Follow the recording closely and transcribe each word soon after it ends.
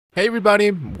Hey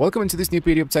everybody, welcome into this new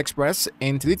video of Tech Express.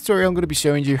 In today's tutorial, I'm going to be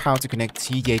showing you how to connect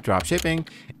CJ Dropshipping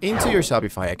into your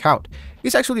Shopify account.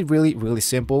 It's actually really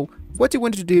simple. What you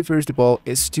want to do first of all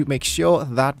is to make sure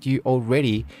that you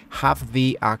already have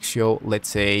the actual, let's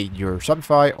say, your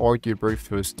Shopify or your very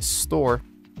first store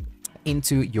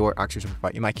into your actual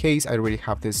Shopify. In my case, I already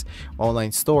have this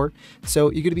online store, so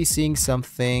you're going to be seeing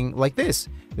something like this.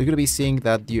 You're going to be seeing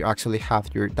that you actually have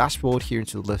your dashboard here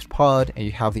into the left pod, and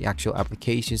you have the actual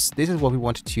applications. This is what we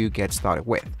wanted to get started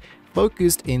with.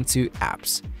 Focused into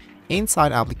apps.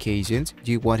 Inside applications,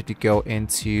 you wanted to go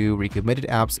into recommended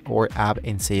apps or app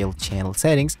and sale channel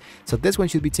settings. So this one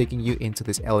should be taking you into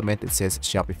this element that says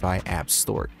Shopify App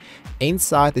Store.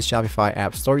 Inside the Shopify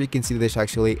App Store, you can see there's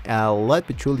actually a lot,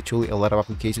 but truly a lot of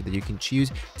applications that you can choose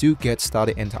to get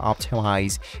started and to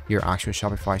optimize your actual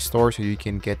Shopify store so you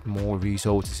can get more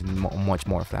resources and much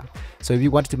more of that. So if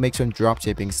you wanted to make some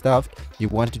dropshipping stuff, you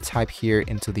wanted to type here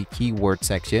into the keyword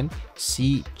section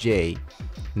CJ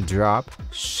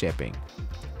Dropshipping,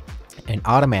 and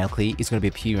automatically it's going to be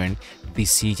appearing the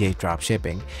CJ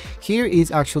Dropshipping. Here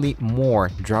is actually more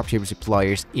dropshipping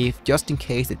suppliers if just in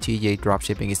case the CJ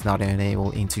Dropshipping is not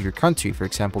enabled into your country. For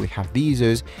example, we have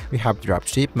Visas, we have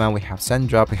Dropshipment, we have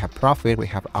SendDrop, we have Profit, we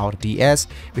have AutoDS,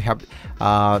 we have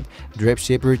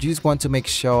Dropshipper. You just want to make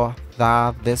sure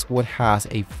that this one has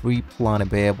a free plan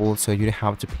available, so you don't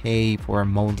have to pay for a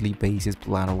monthly basis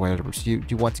plan or whatever. So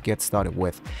you want to get started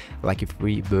with like a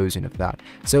free version of that.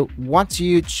 So once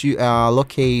you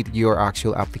locate your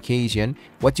actual application,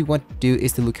 what you want to do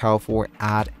is to look out for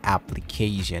add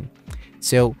application.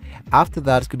 So after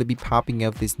that, it's going to be popping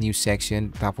up this new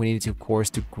section that we need to, of course,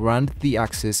 to grant the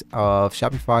access of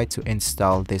Shopify to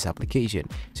install this application.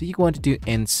 So you want to do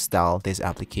install this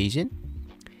application,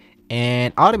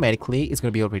 and automatically it's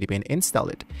going to be already been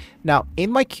installed. Now, in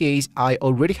my case, I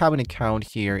already have an account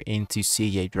here into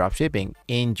CJ Dropshipping.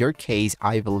 In your case,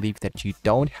 I believe that you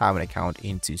don't have an account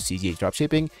into CJ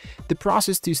Dropshipping. The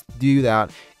process to do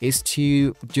that is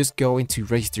to just go into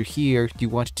register here. You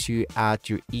want to add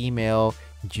your email,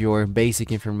 your basic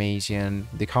information,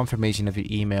 the confirmation of your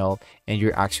email, and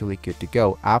you're actually good to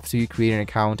go. After you create an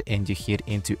account and you hit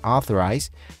into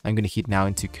authorize, I'm going to hit now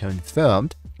into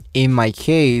confirmed. In my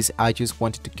case, I just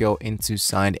wanted to go into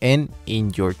sign in.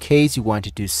 In your case, you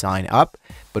wanted to sign up.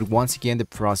 But once again, the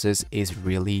process is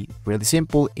really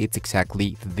simple. It's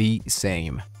exactly the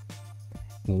same.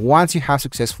 Once you have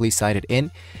successfully signed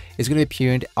in, it's going to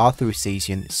appear in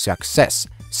authorization success.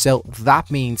 So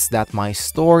that means that my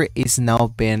store is now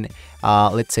been,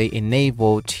 let's say,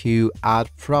 enabled to add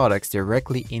products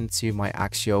directly into my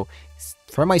actual,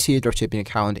 from my CJ Dropshipping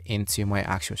account into my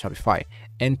actual Shopify.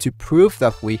 And to prove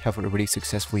that we have already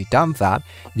successfully done that,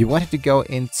 you wanted to go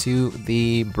into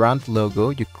the brand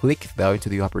logo, you click there to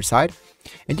the upper side,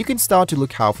 and you can start to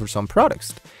look out for some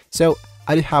products. So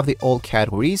I do have the all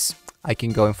categories. I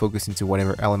can go and focus into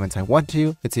whatever elements I want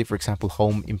to. Let's say, for example,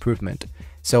 home improvement.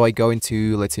 So I go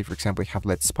into, let's say, for example, I have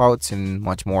LED spouts and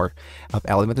much more of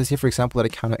elements. Let's say, for example,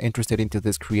 that I'm kind of interested into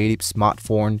this creative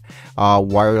smartphone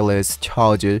wireless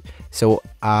charger. So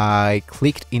I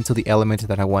clicked into the element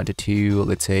that I wanted to,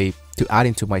 let's say, to add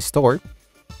into my store.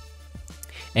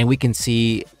 And we can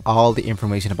see all the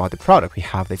information about the product. We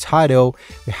have the title,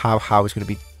 we have how it's going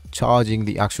to be charging,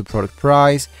 the actual product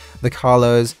price, the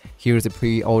colors. Here's the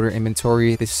pre-order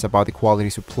inventory. This is about the quality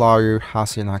supplier,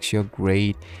 has an actual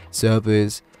great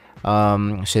service,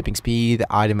 shipping speed, the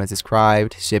item as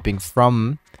described, shipping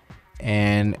from,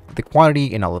 and the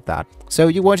quantity and all of that. So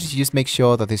you want to just make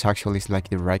sure that this actually is like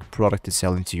the right product to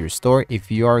sell into your store. If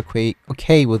you are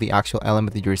okay with the actual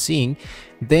element that you're seeing,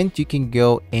 then you can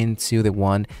go into the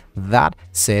one that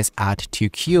says add to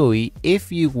queue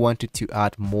if you wanted to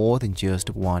add more than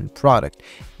just one product.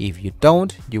 If you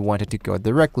don't, you wanted to go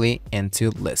directly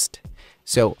into list.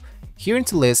 So here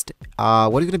into list,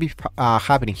 what is going to be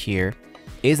happening here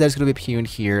is that it's going to be appearing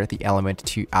here the element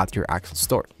to add your actual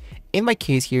store. In my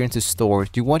case, here into store,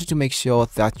 you wanted to make sure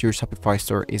that your Shopify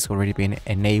store is already been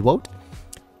enabled,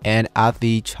 and add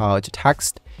the charge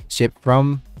text, ship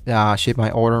from, ship my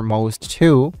order most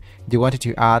to. You wanted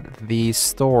to add the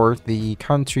store, the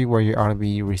country where you are going to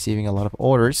be receiving a lot of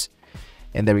orders,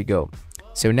 and there we go.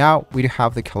 So now we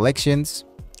have the collections,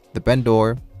 the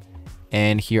vendor,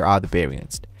 and here are the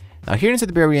variants. Now here into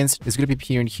the variants, it's going to be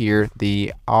appearing here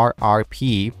the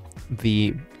RRP.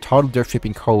 The total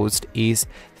dropshipping cost is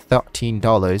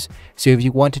 $13. So if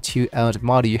you wanted to earn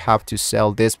money, you have to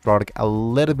sell this product a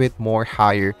little bit more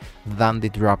higher than the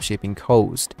dropshipping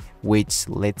cost, which,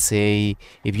 let's say,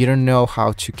 if you don't know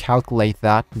how to calculate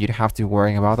that, you don't have to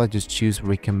worry about that. Just choose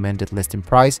recommended listing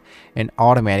price, and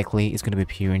automatically it's going to be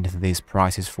appearing these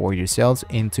prices for yourselves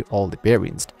into all the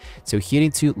variants. So here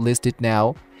into list it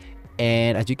now,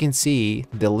 and as you can see,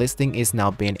 the listing is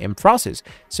now being in process.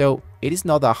 So it is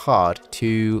not that hard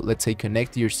to, let's say,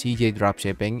 connect your CJ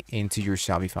Dropshipping into your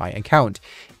Shopify account.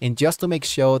 And just to make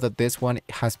sure that this one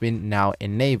has been now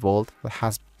enabled,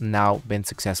 has now been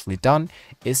successfully done,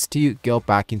 is to go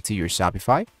back into your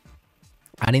Shopify,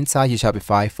 and inside your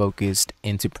Shopify, focused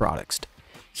into products.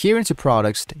 Here into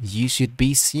products, you should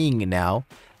be seeing now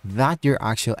that your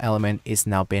actual element is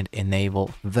now being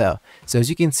enabled there. So as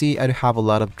you can see, I do have a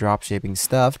lot of dropshipping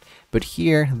stuff, but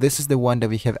here, this is the one that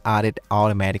we have added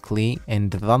automatically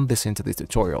and run this into this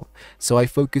tutorial. So I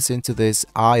focus into this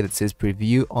eye that says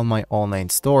preview on my online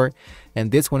store, and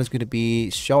this one is going to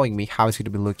be showing me how it's going to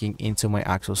be looking into my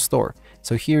actual store.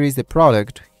 So here is the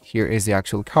product. Here is the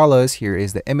actual colors, here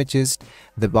is the images,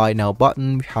 the buy now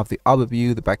button, we have the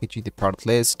overview, the packaging, the product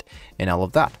list, and all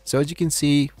of that. So as you can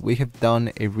see, we have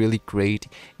done a really great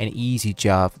and easy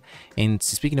job in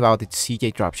speaking about the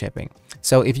CJ dropshipping.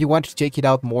 So if you want to check it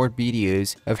out, more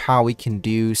videos of how we can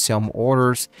do some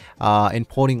orders,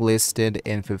 importing, listed,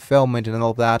 and fulfillment and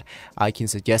all of that, I can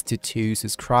suggest you to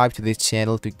subscribe to this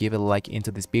channel, to give a like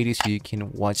into this video so you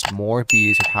can watch more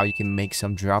videos of how you can make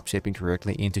some dropshipping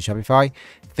correctly into Shopify.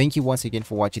 Thank you once again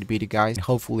for watching the video, guys, and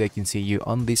hopefully I can see you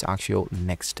on this actual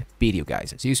next video,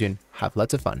 guys. See you soon. Have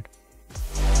lots of fun.